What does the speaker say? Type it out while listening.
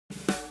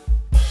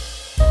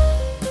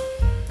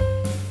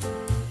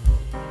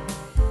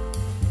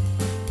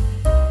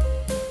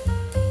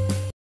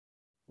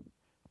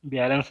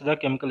Balance the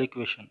chemical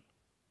equation.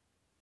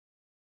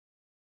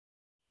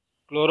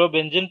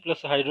 Chlorobenzene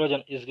plus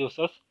hydrogen is gives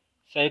us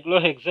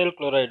cyclohexyl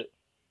chloride.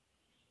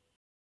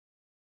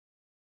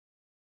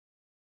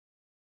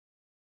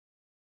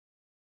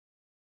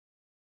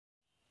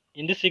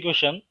 In this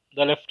equation,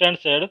 the left hand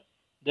side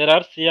there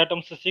are C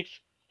atoms 6,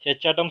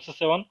 H atoms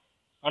 7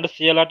 and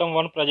Cl atom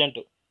 1 present.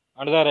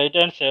 And the right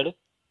hand side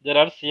there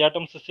are C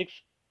atoms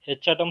 6,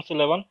 H atoms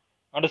 11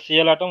 and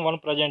Cl atom 1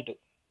 present.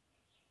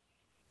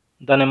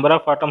 The number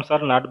of atoms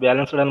are not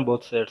balanced on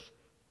both sides.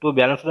 To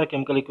balance the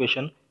chemical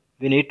equation,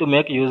 we need to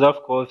make use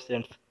of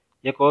coefficients.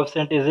 A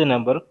coefficient is a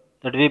number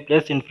that we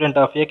place in front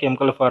of a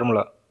chemical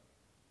formula.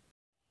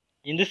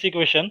 In this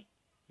equation,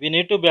 we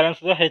need to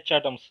balance the H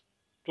atoms.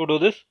 To do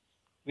this,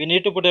 we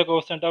need to put a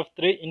coefficient of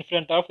 3 in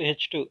front of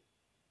H2.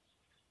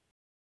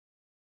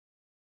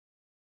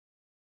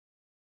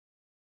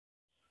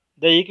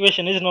 The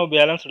equation is now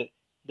balanced.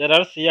 There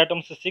are C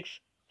atoms 6,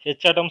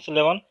 H atoms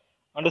 11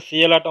 and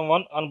Cl atom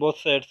 1 on both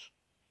sides.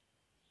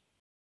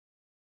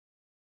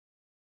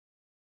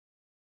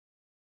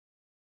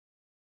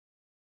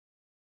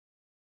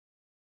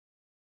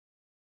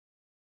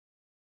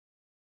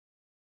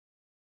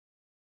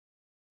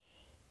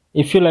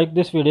 If you like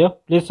this video,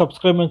 please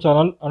subscribe my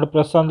channel and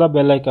press on the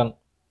bell icon.